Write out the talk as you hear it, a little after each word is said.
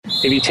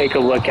if you take a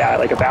look at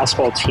like a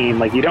basketball team,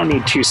 like you don't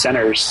need two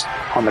centers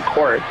on the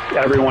court.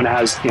 Everyone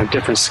has,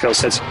 different skill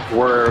sets.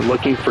 We're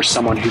looking for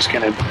someone who's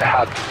going to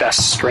have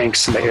best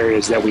strengths in the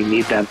areas that we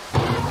need them.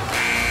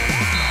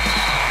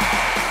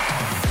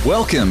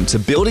 Welcome to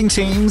Building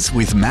Teams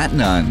with Matt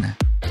Nunn.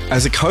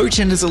 As a coach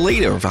and as a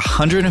leader of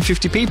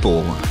 150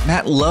 people,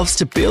 Matt loves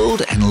to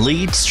build and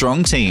lead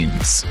strong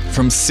teams.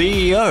 From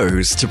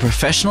CEOs to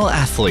professional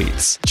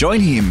athletes,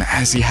 join him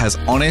as he has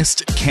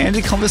honest,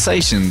 candid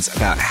conversations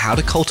about how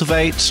to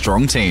cultivate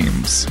strong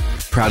teams.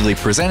 Proudly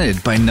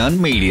presented by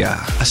Nunn Media,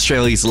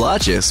 Australia's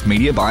largest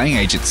media buying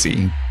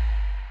agency.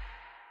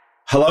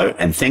 Hello,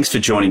 and thanks for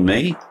joining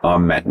me.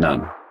 I'm Matt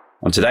Nunn.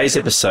 On today's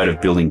episode of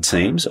Building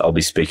Teams, I'll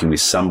be speaking with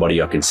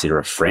somebody I consider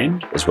a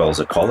friend as well as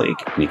a colleague,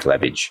 Nick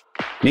Lavidge.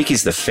 Nick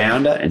is the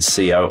founder and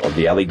CEO of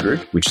the Ali Group,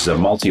 which is a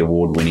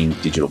multi-award-winning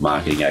digital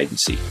marketing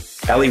agency.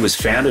 Ali was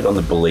founded on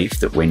the belief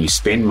that when you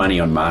spend money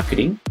on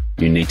marketing,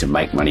 you need to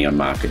make money on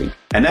marketing.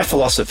 And that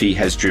philosophy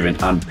has driven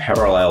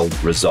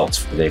unparalleled results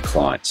for their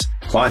clients.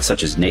 Clients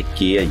such as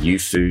Netgear,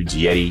 YouFoods,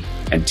 Yeti,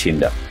 and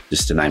Tinder,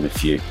 just to name a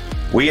few.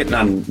 We at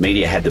Nunn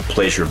Media had the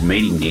pleasure of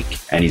meeting Nick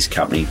and his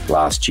company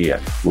last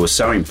year. We were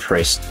so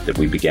impressed that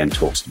we began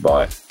talks to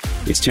buy it.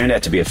 It's turned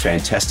out to be a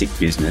fantastic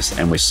business,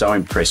 and we're so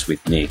impressed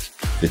with Nick.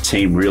 The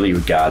team really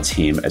regards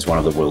him as one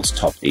of the world's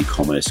top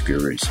e-commerce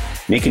gurus.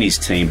 Nick and his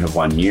team have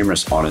won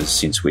numerous honours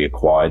since we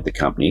acquired the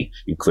company,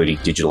 including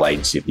Digital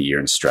Agency of the Year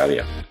in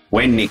Australia.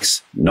 When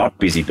Nick's not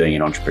busy being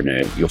an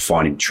entrepreneur, you'll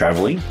find him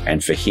travelling,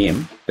 and for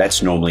him,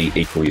 that's normally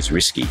equally as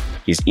risky.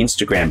 His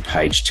Instagram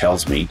page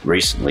tells me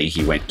recently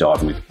he went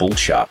diving with bull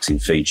sharks in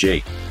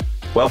Fiji.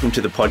 Welcome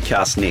to the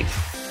podcast, Nick.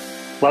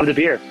 Love to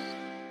be here.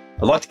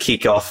 I'd like to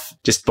kick off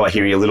just by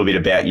hearing a little bit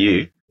about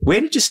you.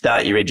 Where did you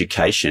start your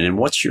education, and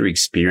what's your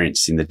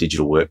experience in the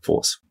digital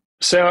workforce?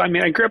 So,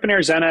 I grew up in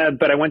Arizona,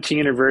 but I went to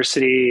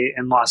university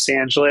in Los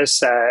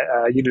Angeles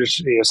at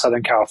University of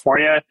Southern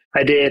California.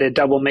 I did a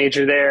double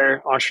major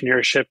there,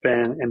 entrepreneurship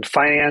and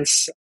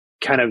finance.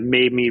 Kind of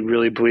made me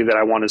really believe that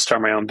I wanted to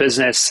start my own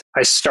business.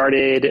 I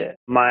started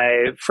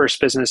my first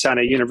business out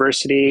at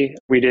university.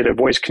 We did a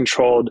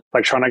voice-controlled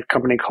electronic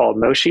company called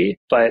Moshi,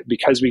 but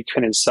because we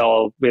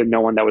had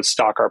no one that would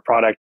stock our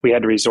product, we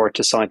had to resort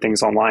to selling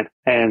things online.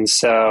 And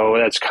so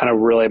that's kind of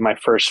really my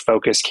first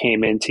focus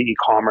came into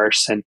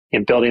e-commerce and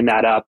in building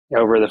that up.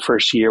 Over the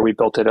first year, we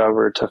built it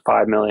over to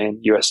 5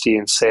 million USD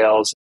in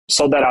sales.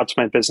 Sold that out to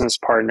my business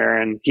partner,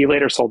 and he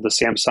later sold to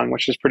Samsung,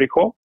 which is pretty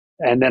cool.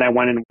 And then I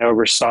went and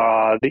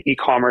oversaw the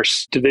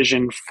e-commerce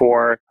division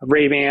for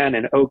Ray-Ban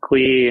and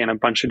Oakley and a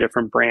bunch of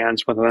different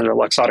brands within the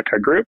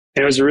Luxottica group.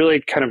 And it was a really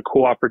kind of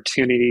cool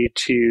opportunity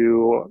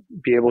to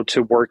be able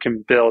to work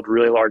and build a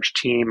really large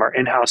team. Our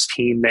in-house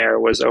team there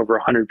was over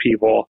 100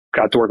 people.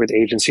 Got to work with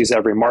agencies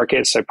every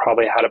market. So I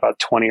probably had about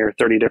 20 or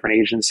 30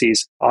 different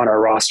agencies on our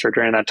roster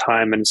during that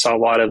time and saw a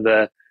lot of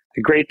the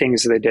great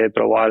things that they did,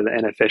 but a lot of the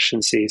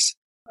inefficiencies.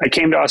 I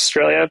came to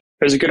Australia.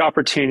 It was a good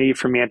opportunity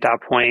for me at that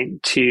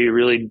point to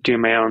really do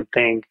my own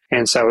thing.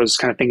 And so I was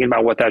kind of thinking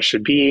about what that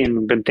should be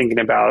and been thinking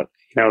about,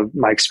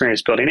 my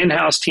experience building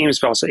in-house teams,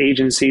 but also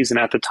agencies. And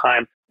at the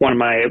time, one of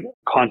my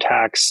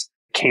contacts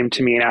came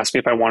to me and asked me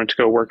if I wanted to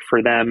go work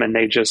for them. And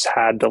they just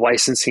had the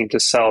licensing to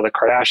sell the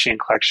Kardashian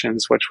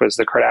collections, which was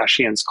the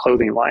Kardashians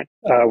clothing line,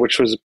 which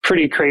was a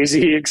pretty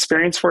crazy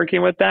experience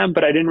working with them.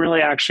 But I didn't really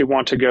actually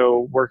want to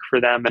go work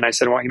for them. And I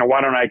said, well,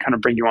 why don't I kind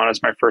of bring you on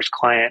as my first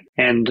client?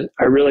 And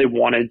I really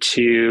wanted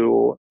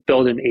to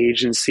build an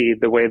agency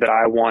the way that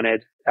I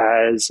wanted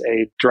as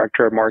a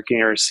director of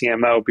marketing or a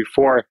CMO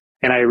before.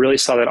 And I really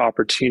saw that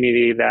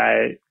opportunity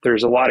that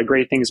there's a lot of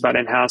great things about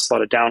in-house, a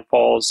lot of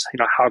downfalls.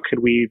 How could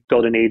we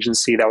build an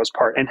agency that was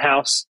part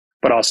in-house,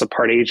 but also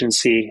part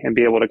agency and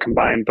be able to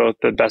combine both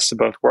the best of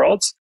both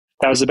worlds?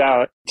 That was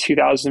about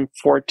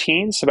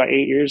 2014, so about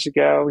 8 years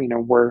ago.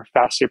 We're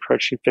fastly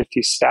approaching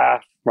 50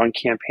 staff, run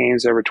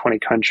campaigns over 20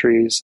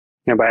 countries.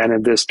 By the end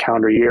of this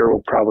calendar year,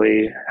 we'll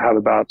probably have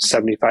about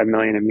 75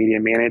 million in media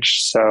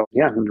managed. So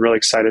yeah, I'm really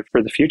excited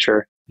for the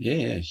future.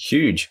 Yeah,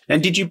 huge.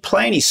 And did you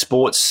play any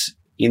sports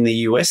in the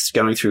US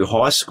going through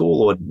high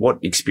school, or what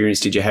experience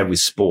did you have with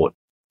sport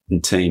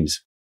and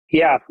teams?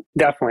 Yeah,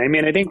 definitely.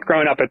 I think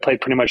growing up, I played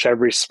pretty much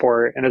every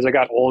sport. And as I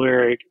got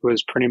older, it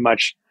was pretty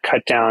much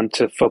cut down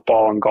to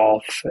football and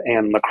golf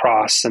and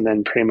lacrosse, and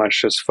then pretty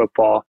much just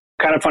football.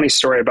 Kind of funny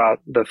story about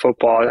the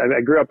football. I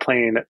grew up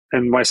playing,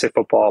 and when I say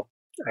football,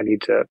 I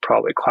need to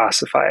probably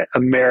classify it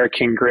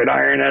American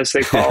gridiron, as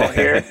they call it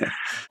here.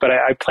 But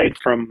I played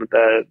from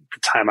the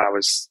time I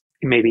was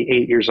maybe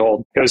 8 years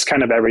old. It was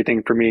kind of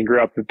everything for me.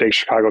 Grew up a big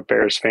Chicago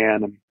Bears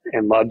fan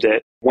and loved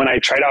it. When I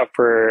tried out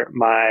for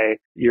my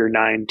year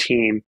 9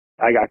 team,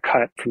 I got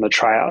cut from the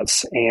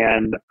tryouts,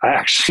 and I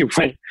actually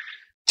went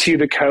to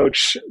the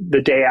coach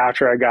the day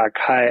after I got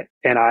cut,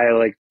 and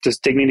I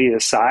just dignity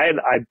aside,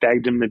 I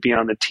begged him to be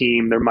on the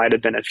team. There might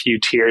have been a few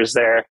tears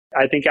there.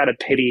 I think out of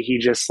pity, he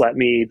just let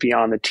me be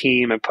on the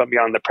team and put me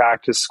on the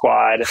practice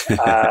squad.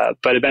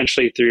 But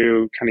eventually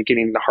through kind of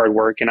getting the hard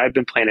work, and I've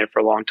been playing it for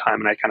a long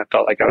time, and I kind of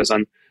felt like I was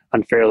on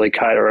unfairly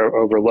cut or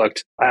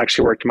overlooked. I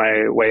actually worked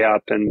my way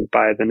up, and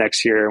by the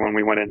next year when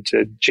we went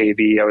into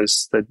JV, I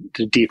was the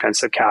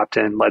defensive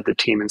captain, led the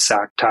team in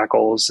sack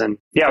tackles. And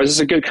yeah, it was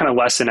just a good kind of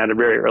lesson at a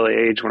very early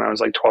age when I was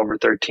like 12 or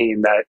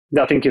 13 that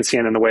nothing can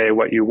stand in the way of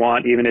what you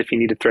want, even if you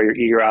need to throw your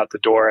ego out the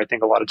door. I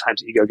think a lot of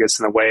times ego gets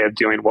in the way of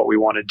doing what we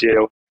want to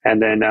do. And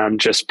then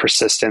just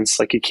persistence,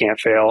 like you can't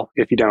fail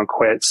if you don't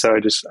quit. So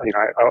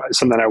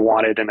something I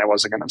wanted and I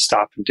wasn't going to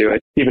stop and do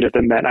it, even if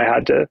it meant I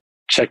had to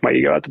check my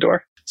ego out the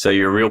door. So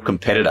you're a real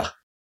competitor.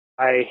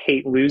 I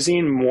hate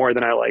losing more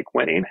than I like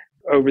winning.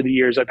 Over the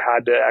years, I've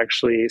had to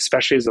actually,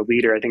 especially as a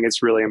leader, I think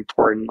it's really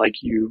important. Like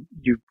you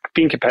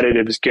being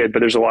competitive is good, but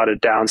there's a lot of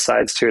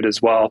downsides to it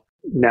as well.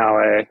 Now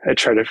I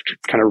try to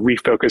kind of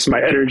refocus my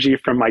energy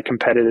from my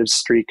competitive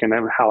streak and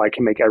how I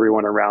can make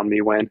everyone around me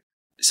win.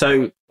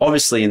 So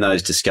obviously in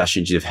those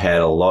discussions, you've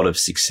had a lot of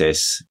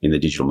success in the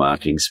digital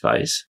marketing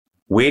space.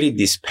 Where did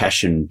this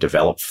passion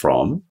develop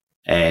from?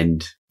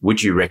 And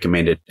would you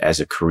recommend it as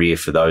a career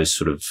for those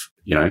sort of,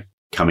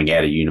 coming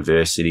out of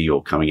university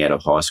or coming out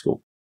of high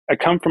school? I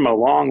come from a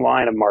long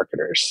line of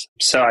marketers.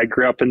 So I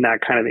grew up in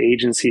that kind of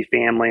agency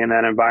family and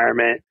that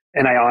environment.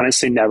 And I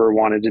honestly never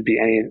wanted to be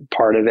any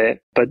part of it.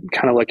 But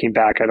kind of looking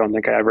back, I don't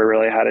think I ever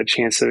really had a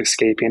chance of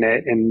escaping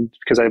it. And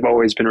because I've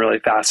always been really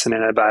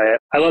fascinated by it.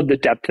 I love the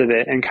depth of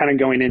it and kind of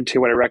going into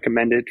what I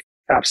recommended.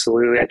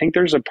 Absolutely. I think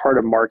there's a part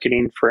of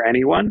marketing for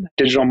anyone.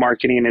 Digital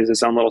marketing is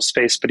its own little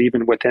space, but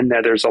even within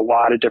there, there's a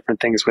lot of different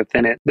things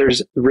within it.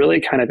 There's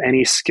really kind of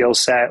any skill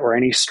set or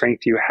any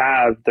strength you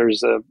have,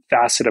 there's a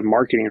facet of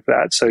marketing for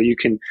that. So you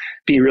can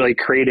be really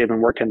creative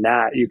and work in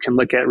that. You can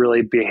look at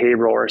really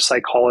behavioral or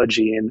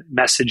psychology and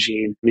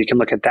messaging. You can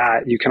look at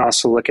that. You can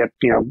also look at,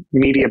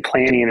 media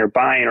planning or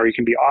buying, or you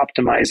can be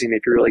optimizing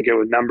if you're really good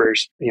with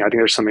numbers. I think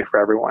there's something for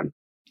everyone.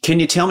 Can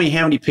you tell me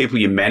how many people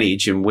you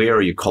manage and where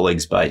are your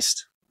colleagues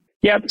based?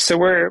 Yep. So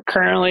we're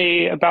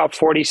currently about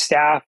 40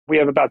 staff. We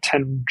have about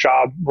 10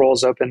 job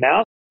roles open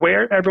now.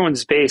 Where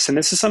everyone's based, and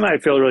this is something I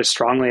feel really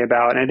strongly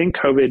about, and I think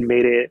COVID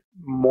made it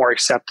more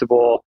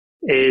acceptable,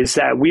 is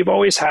that we've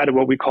always had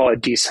what we call a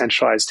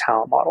decentralized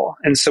talent model.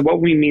 And so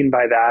what we mean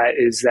by that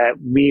is that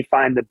we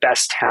find the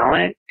best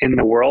talent in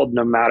the world,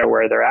 no matter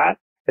where they're at,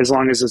 as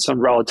long as it's a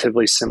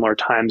relatively similar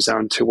time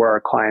zone to where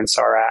our clients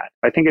are at.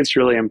 I think it's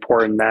really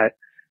important that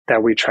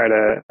we try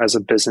to, as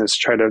a business,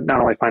 try to not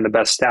only find the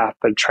best staff,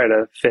 but try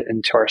to fit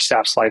into our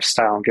staff's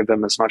lifestyle and give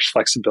them as much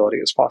flexibility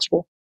as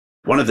possible.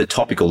 One of the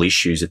topical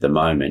issues at the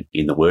moment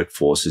in the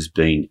workforce has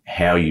been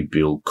how you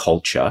build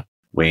culture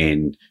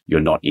when you're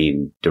not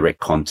in direct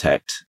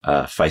contact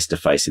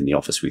face-to-face in the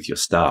office with your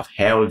staff.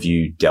 How have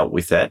you dealt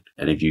with that?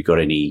 And have you got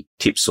any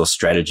tips or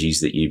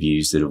strategies that you've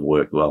used that have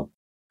worked well?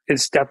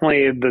 It's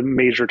definitely the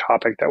major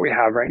topic that we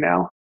have right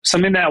now.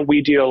 Something that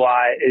we do a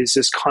lot is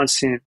just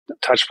constant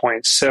touch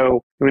points. So,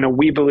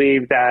 we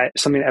believe that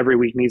something every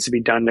week needs to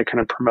be done to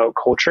kind of promote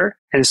culture.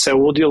 And so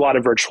we'll do a lot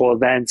of virtual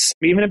events,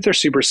 even if they're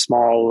super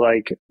small,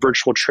 like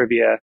virtual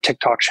trivia,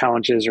 TikTok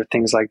challenges, or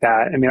things like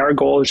that. Our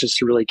goal is just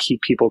to really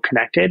keep people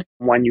connected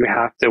when you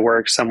have to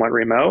work somewhat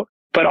remote.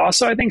 But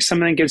also, I think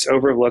something that gets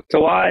overlooked a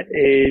lot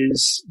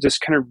is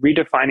just kind of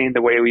redefining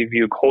the way we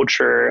view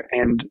culture.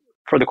 And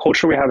for the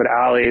culture we have at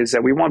Alley is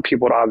that we want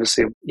people to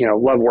obviously,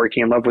 love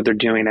working and love what they're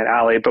doing at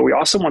Alley, but we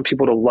also want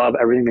people to love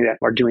everything that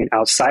we're doing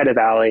outside of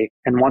Alley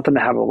and want them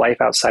to have a life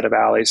outside of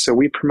Alley. So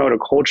we promote a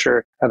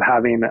culture of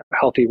having a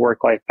healthy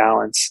work-life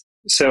balance.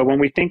 So when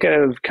we think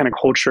of kind of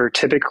culture,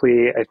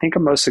 typically, I think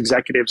most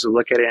executives will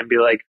look at it and be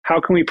like, how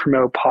can we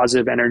promote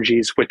positive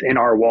energies within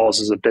our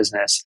walls as a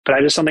business? But I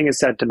just don't think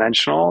it's that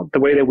dimensional. The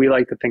way that we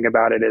like to think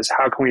about it is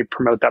how can we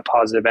promote that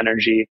positive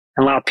energy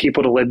and allow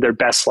people to live their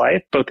best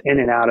life, both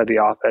in and out of the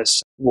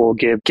office. We'll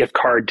give gift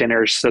card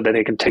dinners so that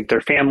they can take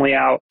their family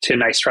out to a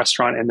nice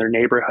restaurant in their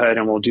neighborhood,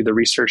 and we'll do the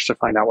research to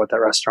find out what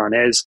that restaurant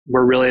is.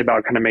 We're really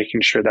about kind of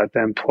making sure that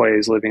the employee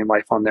is living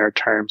life on their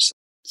terms.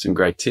 Some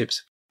great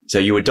tips. So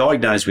you were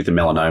diagnosed with a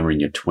melanoma in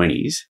your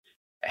 20s.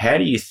 How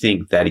do you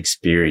think that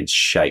experience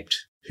shaped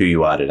who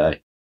you are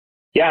today?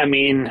 Yeah,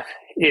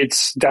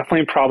 it's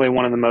definitely probably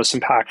one of the most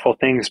impactful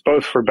things,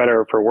 both for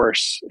better or for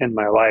worse in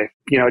my life.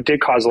 It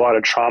did cause a lot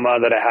of trauma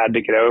that I had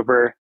to get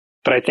over.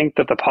 But I think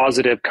that the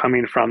positive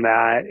coming from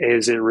that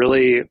is it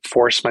really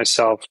forced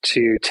myself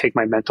to take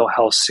my mental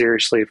health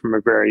seriously from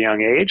a very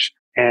young age.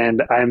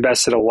 And I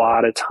invested a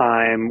lot of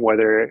time,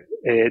 whether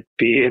it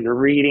be in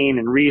reading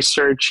and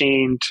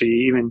researching to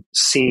even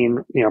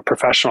seeing,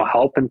 professional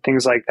help and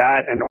things like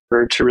that in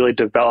order to really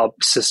develop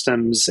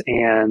systems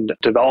and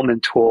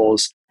development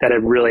tools that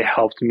have really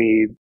helped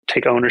me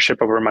take ownership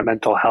over my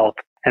mental health.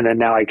 And then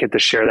now I get to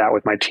share that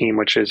with my team,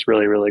 which is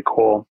really, really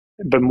cool.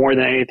 But more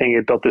than anything,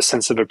 it built this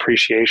sense of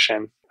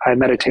appreciation. I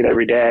meditate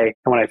every day.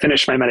 And when I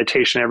finish my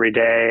meditation every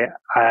day,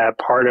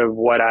 part of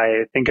what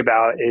I think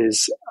about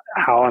is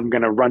how I'm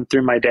going to run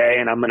through my day,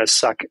 and I'm going to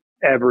suck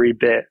every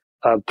bit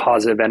of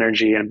positive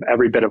energy and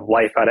every bit of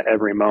life out of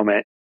every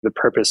moment. The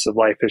purpose of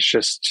life is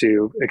just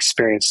to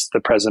experience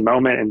the present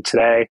moment and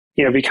today.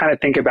 If you kind of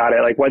think about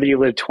it, like whether you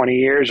live 20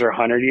 years or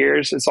 100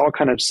 years, it's all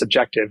kind of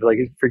subjective. Like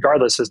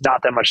regardless, there's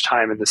not that much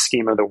time in the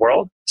scheme of the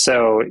world.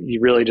 So you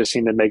really just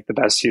need to make the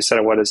best use out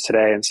of what is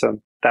today. And so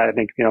that I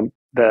think,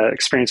 the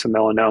experience of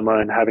melanoma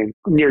and having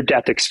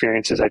near-death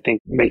experiences, I think,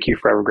 make you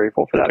forever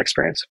grateful for that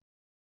experience.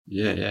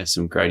 Yeah,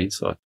 some great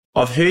insight.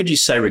 I've heard you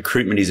say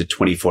recruitment is a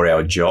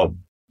 24-hour job.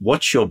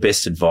 What's your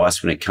best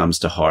advice when it comes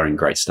to hiring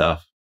great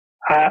staff?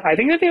 I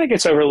think the thing that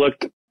gets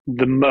overlooked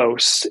the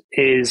most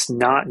is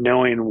not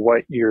knowing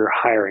what you're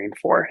hiring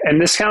for. And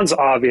this sounds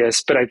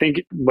obvious, but I think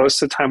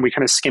most of the time we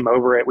kind of skim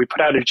over it. We put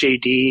out a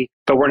JD,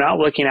 but we're not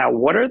looking at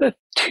what are the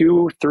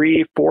 2,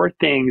 3, 4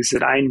 things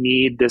that I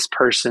need this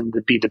person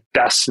to be the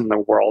best in the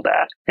world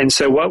at. And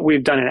so what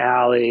we've done in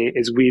Alley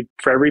is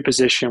for every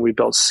position, we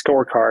built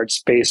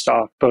scorecards based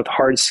off both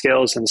hard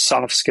skills and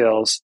soft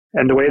skills.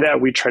 And the way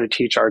that we try to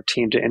teach our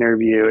team to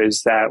interview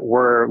is that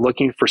we're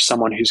looking for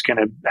someone who's going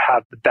to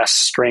have the best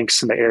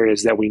strengths in the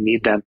areas that we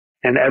need them.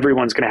 And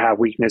everyone's going to have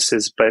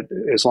weaknesses, but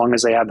as long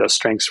as they have those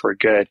strengths, we're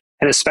good.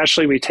 And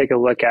especially we take a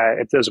look at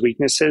if those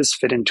weaknesses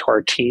fit into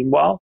our team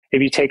well.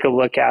 If you take a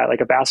look at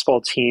like a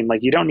basketball team, like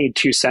you don't need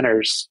 2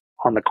 centers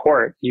on the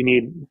court.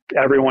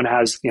 Everyone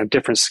has,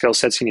 different skill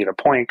sets. You need a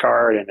point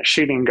guard and a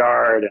shooting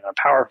guard and a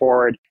power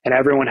forward, and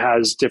everyone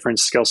has different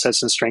skill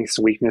sets and strengths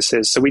and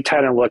weaknesses. So we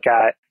try to look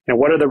at,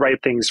 what are the right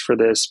things for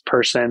this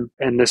person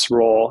in this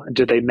role?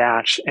 Do they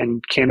match?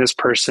 And can this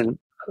person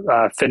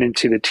fit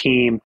into the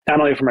team,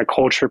 not only from a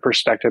culture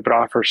perspective, but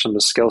offer some of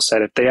the skill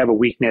set? If they have a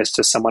weakness,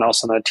 does someone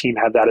else on the team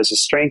have that as a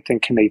strength? And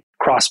can they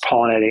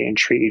cross-pollinate and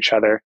treat each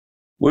other?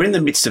 We're in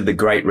the midst of the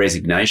Great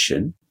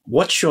Resignation.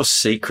 What's your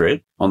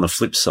secret on the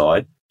flip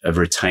side of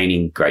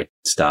retaining great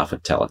staff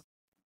of talent?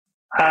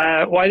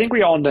 Well, I think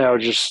we all know I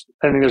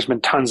think there's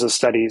been tons of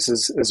studies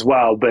as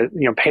well, but,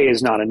 pay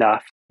is not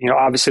enough.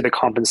 Obviously the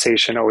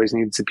compensation always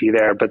needs to be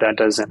there, but that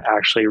doesn't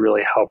actually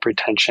really help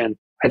retention.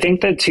 I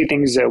think the 2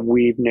 things that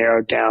we've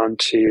narrowed down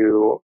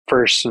to,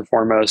 first and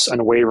foremost,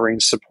 unwavering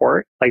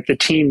support. Like the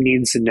team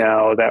needs to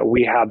know that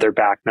we have their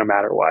back no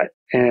matter what.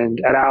 And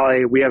at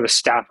Alley, we have a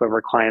staff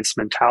over clients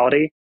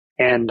mentality.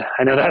 And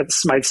I know that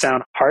might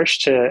sound harsh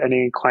to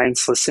any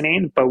clients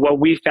listening, but what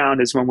we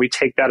found is when we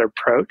take that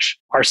approach,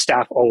 our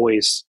staff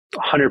always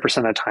 100%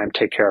 of the time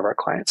take care of our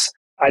clients.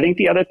 I think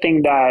the other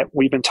thing that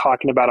we've been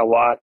talking about a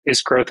lot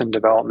is growth and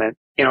development.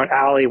 At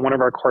Alley, one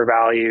of our core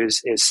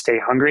values is stay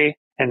hungry.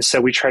 And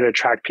so we try to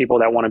attract people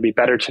that want to be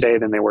better today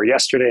than they were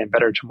yesterday and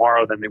better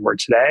tomorrow than they were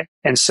today.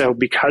 And so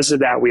because of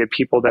that, we have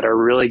people that are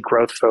really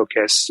growth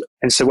focused.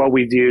 And so what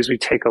we do is we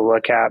take a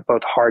look at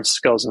both hard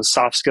skills and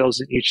soft skills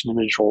in each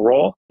individual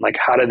role. Like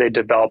how do they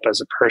develop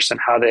as a person?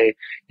 How they,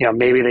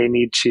 maybe they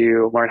need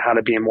to learn how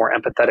to be a more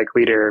empathetic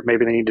leader.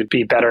 Maybe they need to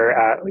be better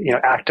at,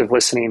 active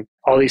listening.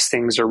 All these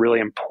things are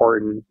really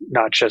important,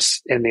 not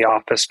just in the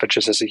office, but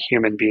just as a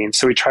human being.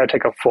 So we try to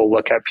take a full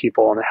look at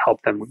people and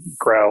help them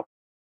grow.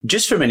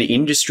 Just from an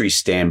industry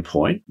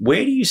standpoint,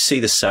 where do you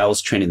see the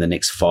sales trend in the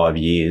next 5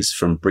 years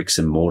from bricks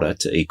and mortar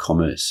to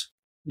e-commerce?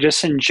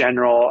 Just in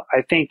general,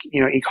 I think,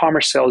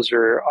 e-commerce sales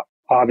are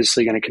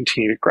obviously going to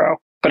continue to grow,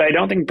 but I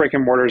don't think brick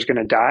and mortar is going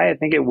to die. I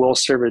think it will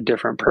serve a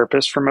different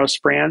purpose for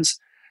most brands.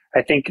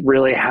 I think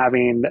really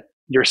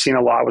you're seeing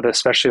a lot with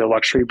especially the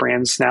luxury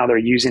brands now. They're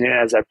using it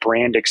as a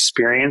brand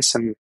experience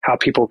and how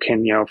people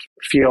can,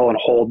 feel and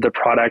hold the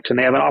product. And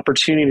they have an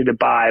opportunity to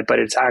buy, but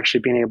it's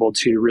actually being able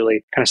to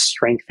really kind of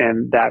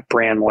strengthen that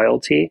brand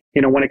loyalty.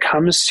 When it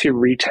comes to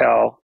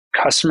retail,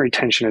 customer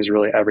retention is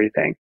really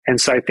everything. And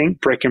so I think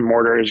brick and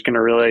mortar is going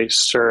to really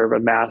serve a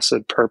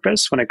massive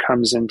purpose when it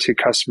comes into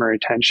customer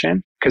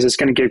retention, because it's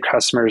going to give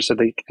customers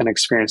an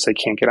experience they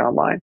can't get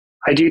online.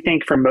 I do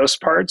think for most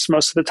parts,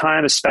 most of the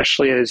time,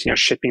 especially as,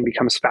 shipping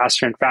becomes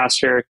faster and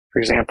faster. For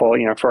example,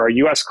 for our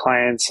US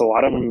clients, a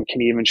lot of them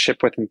can even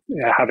ship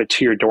have it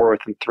to your door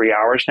within 3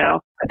 hours now.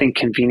 I think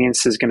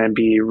convenience is going to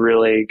be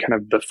really kind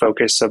of the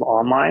focus of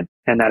online,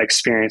 and that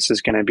experience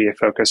is going to be a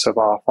focus of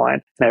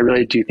offline. And I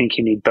really do think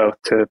you need both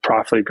to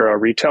profitably grow a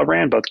retail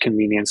brand, both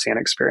convenience and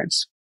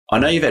experience. I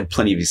know you've had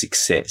plenty of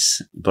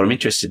success, but I'm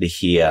interested to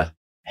hear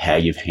how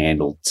you've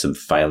handled some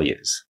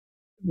failures.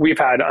 We've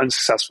had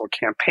unsuccessful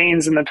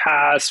campaigns in the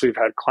past. We've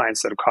had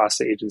clients that have cost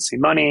the agency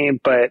money,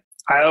 but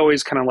I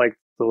always kind of like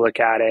to look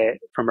at it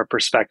from a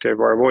perspective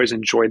where I've always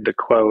enjoyed the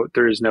quote,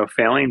 "There is no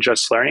failing,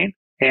 just learning."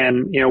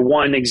 And,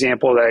 one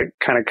example that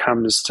kind of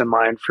comes to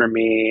mind for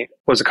me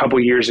was a couple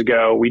of years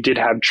ago, we did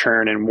have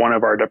churn in one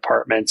of our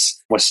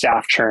departments, was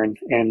staff churn.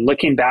 And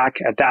looking back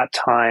at that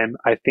time,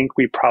 I think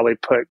we probably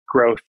put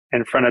growth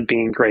in front of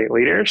being great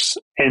leaders,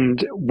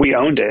 and we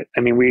owned it. I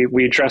mean,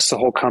 we addressed the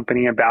whole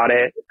company about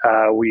it.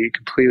 We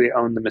completely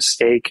owned the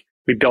mistake.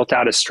 We built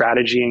out a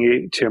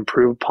strategy to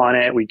improve upon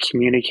it. We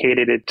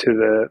communicated it to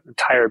the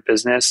entire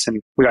business,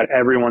 and we got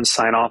everyone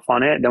sign off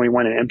on it. Then we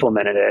went and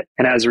implemented it.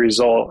 And as a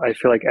result, I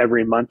feel like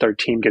every month our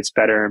team gets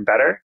better and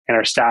better, and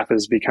our staff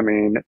is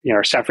becoming,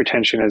 our staff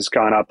retention has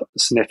gone up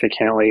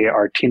significantly.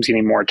 Our team's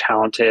getting more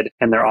talented,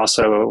 and they're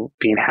also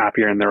being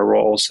happier in their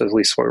roles, at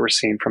least what we're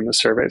seeing from the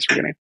surveys we're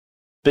getting.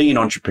 Being an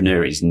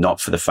entrepreneur is not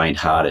for the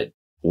faint-hearted.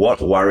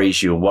 What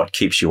worries you and what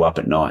keeps you up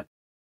at night?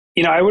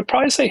 I would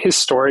probably say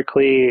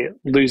historically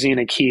losing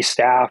a key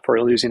staff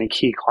or losing a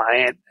key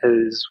client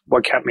is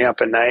what kept me up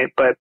at night.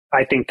 But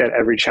I think that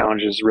every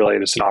challenge is really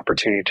just an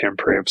opportunity to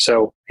improve.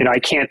 So, I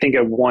can't think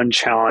of one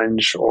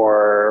challenge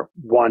or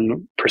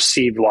one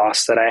perceived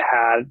loss that I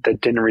had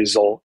that didn't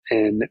result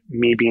in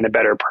me being a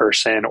better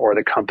person or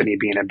the company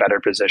being in a better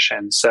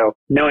position. So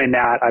knowing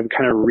that, I've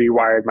kind of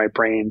rewired my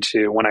brain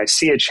to when I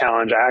see a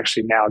challenge, I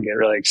actually now get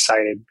really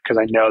excited because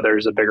I know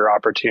there's a bigger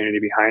opportunity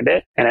behind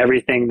it. And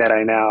everything that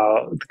I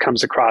now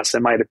comes across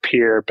that might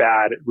appear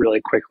bad really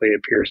quickly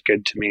appears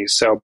good to me.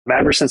 So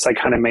ever since I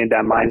kind of made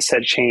that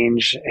mindset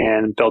change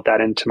and built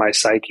that into my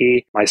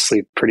psyche, I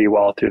sleep pretty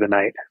well through the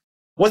night.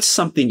 What's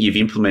something you've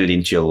implemented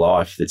into your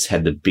life that's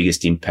had the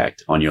biggest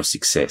impact on your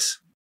success?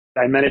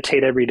 I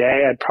meditate every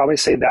day. I'd probably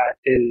say that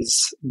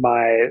is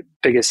my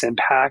biggest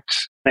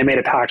impact. I made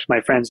a pact with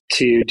my friends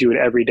to do it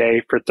every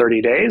day for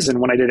 30 days. And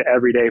when I did it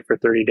every day for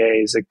 30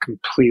 days, it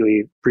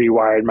completely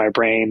rewired my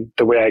brain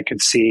the way I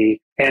could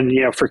see. And,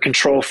 for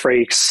control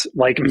freaks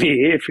like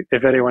me,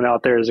 if anyone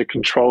out there is a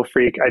control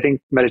freak, I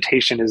think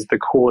meditation is the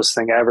coolest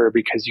thing ever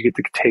because you get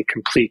to take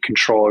complete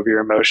control of your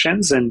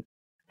emotions. And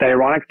the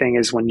ironic thing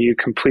is when you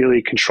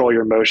completely control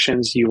your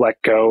emotions, you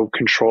let go of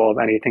control of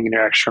anything in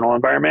your external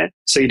environment.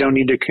 So you don't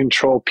need to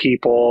control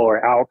people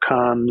or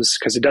outcomes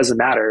because it doesn't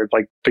matter,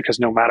 because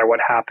no matter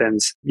what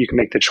happens, you can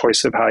make the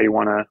choice of how you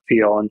want to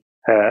feel. And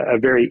a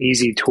very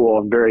easy tool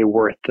and very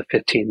worth the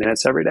 15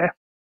 minutes every day.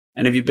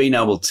 And have you been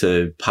able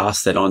to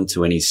pass that on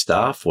to any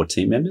staff or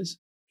team members?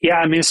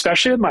 Yeah,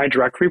 especially with my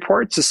direct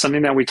reports is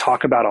something that we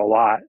talk about a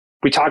lot.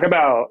 We talk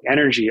about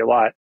energy a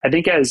lot. I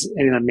think as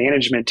in a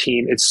management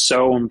team, it's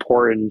so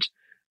important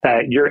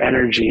that your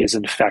energy is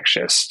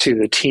infectious to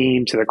the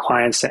team, to the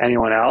clients, to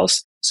anyone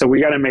else. So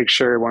we got to make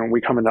sure when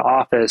we come in the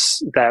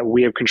office that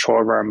we have control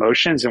over our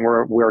emotions and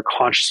we're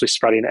consciously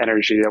spreading the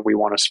energy that we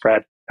want to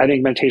spread. I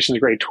think meditation is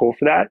a great tool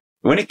for that.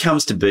 When it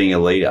comes to being a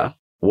leader,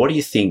 what do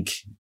you think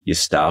your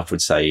staff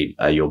would say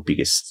are your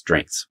biggest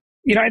strengths?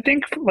 I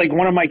think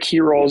one of my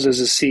key roles as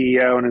a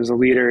CEO and as a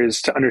leader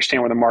is to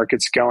understand where the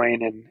market's going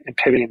and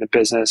pivoting the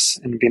business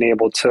and being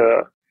able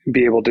to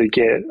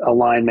get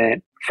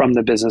alignment from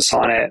the business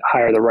on it,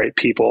 hire the right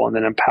people, and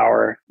then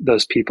empower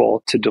those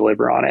people to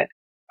deliver on it.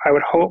 I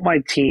would hope my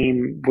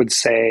team would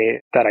say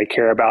that I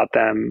care about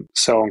them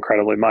so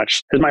incredibly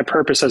much. Because my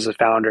purpose as a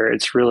founder,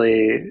 it's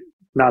really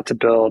not to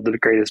build the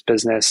greatest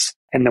business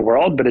in the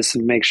world, but it's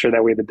to make sure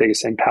that we have the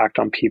biggest impact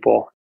on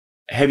people.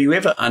 Have you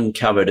ever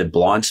uncovered a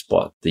blind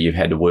spot that you've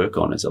had to work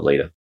on as a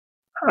leader?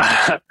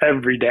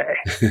 Every day.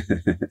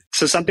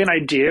 So something I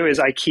do is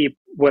I keep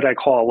what I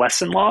call a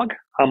lesson log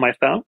on my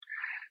phone.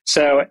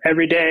 So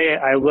every day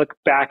I look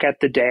back at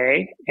the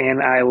day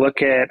and I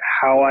look at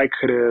how I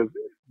could have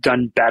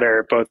done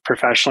better, both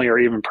professionally or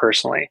even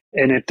personally.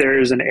 And if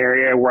there's an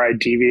area where I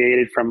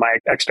deviated from my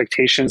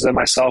expectations of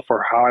myself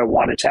or how I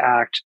wanted to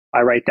act,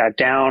 I write that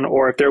down.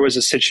 Or if there was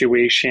a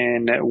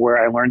situation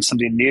where I learned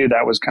something new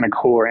that was kind of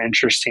cool or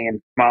interesting,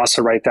 I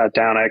also write that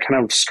down. I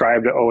kind of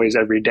strive to always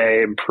every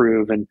day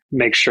improve and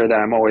make sure that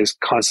I'm always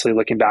constantly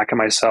looking back at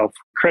myself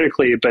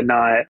critically, but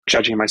not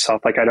judging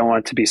myself. I don't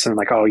want it to be something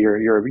like, oh,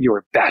 you're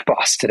a bad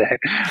boss today.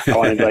 I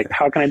want to be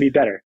how can I be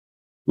better?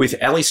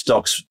 With Alley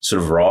stocks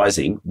sort of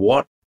rising,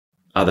 what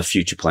are the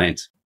future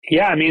plans?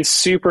 Yeah,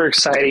 super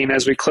exciting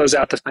as we close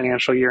out the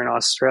financial year in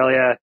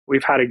Australia.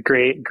 We've had a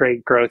great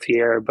growth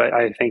year, but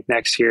I think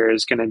next year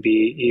is going to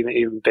be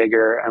even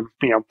bigger.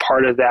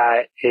 Part of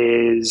that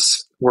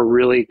is we're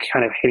really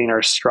kind of hitting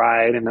our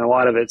stride, and a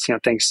lot of it's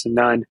thanks to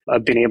None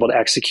of being able to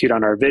execute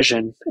on our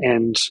vision.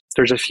 And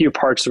there's a few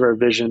parts of our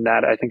vision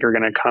that I think are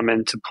going to come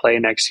into play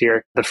next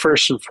year. The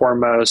first and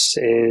foremost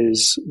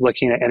is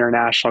looking at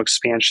international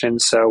expansion.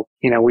 So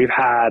we've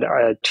had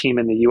a team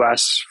in the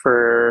U.S.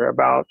 for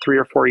about 3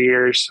 or 4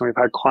 years, and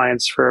we've had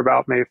clients for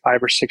about maybe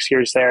 5 or 6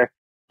 years there.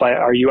 But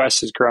our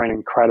US is growing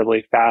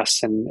incredibly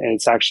fast, and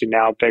it's actually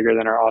now bigger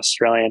than our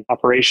Australian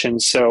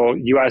operations. So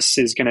US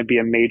is going to be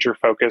a major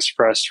focus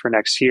for us for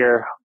next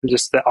year.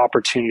 Just the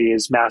opportunity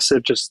is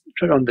massive, just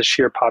on the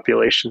sheer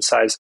population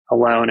size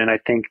alone. And I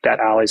think that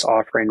Alley's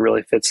offering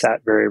really fits that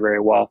very, very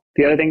well.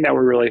 The other thing that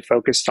we're really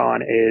focused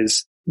on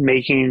is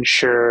making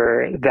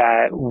sure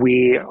that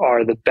we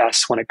are the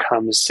best when it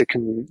comes to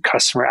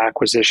customer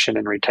acquisition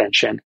and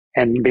retention.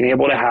 And being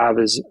able to have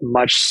as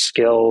much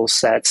skill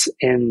sets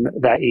in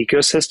that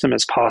ecosystem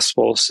as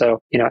possible. So,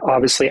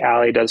 obviously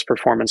Alley does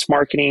performance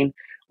marketing.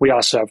 We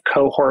also have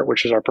Cohort,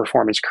 which is our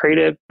performance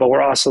creative, but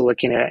we're also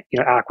looking at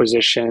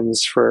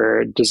acquisitions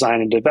for design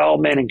and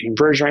development and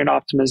conversion rate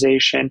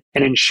optimization,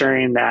 and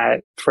ensuring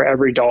that for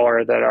every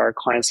dollar that our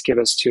clients give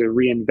us to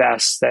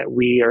reinvest, that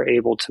we are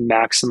able to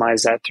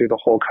maximize that through the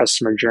whole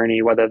customer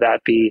journey, whether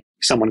that be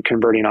someone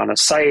converting on a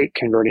site,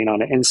 converting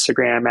on an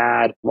Instagram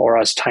ad, or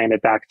us tying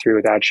it back through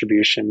with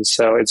attribution.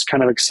 So it's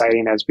kind of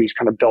exciting as we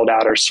kind of build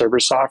out our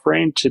service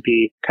offering to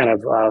be kind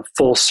of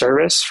full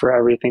service for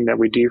everything that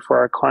we do for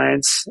our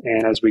clients,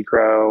 and as we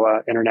grow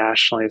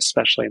internationally,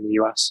 especially in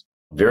the US.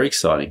 Very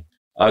exciting.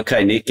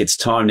 Okay, Nick, it's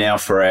time now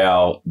for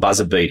our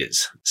buzzer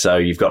beaters. So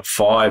you've got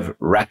 5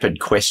 rapid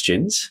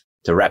questions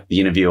to wrap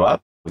the interview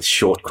up with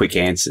short, quick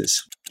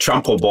answers.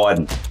 Trump or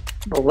Biden?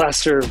 The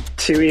lesser of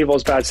two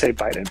evils, but I'd say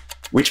Biden.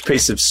 Which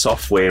piece of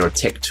software or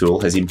tech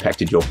tool has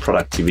impacted your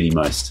productivity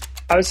most?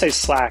 I would say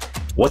Slack.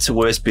 What's the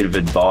worst bit of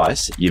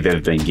advice you've ever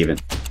been given?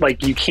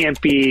 Like, you can't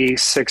be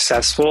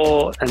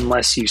successful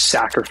unless you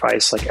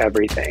sacrifice like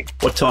everything.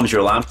 What time does your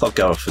alarm clock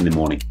go off in the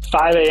morning?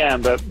 5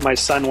 a.m., but my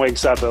son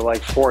wakes up at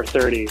like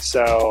 4:30,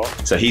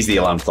 So he's the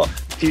alarm clock.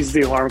 he's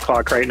the alarm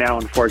clock right now,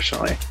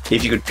 unfortunately.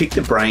 If you could pick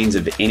the brains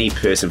of any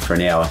person for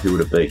an hour, who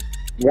would it be?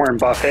 Warren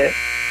Buffett.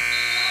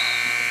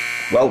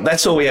 Well,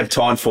 that's all we have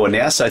time for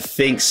now. So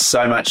thanks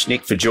so much,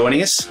 Nick, for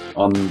joining us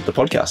on the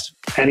podcast.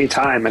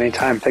 Anytime.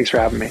 Thanks for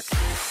having me.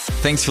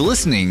 Thanks for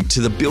listening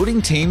to the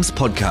Building Teams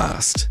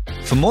podcast.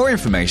 For more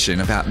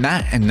information about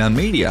Matt and Nunn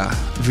Media,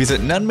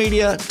 visit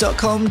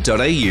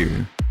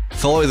nunmedia.com.au.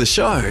 Follow the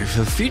show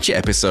for future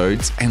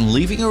episodes, and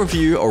leaving a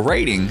review or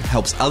rating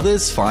helps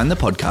others find the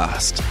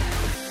podcast.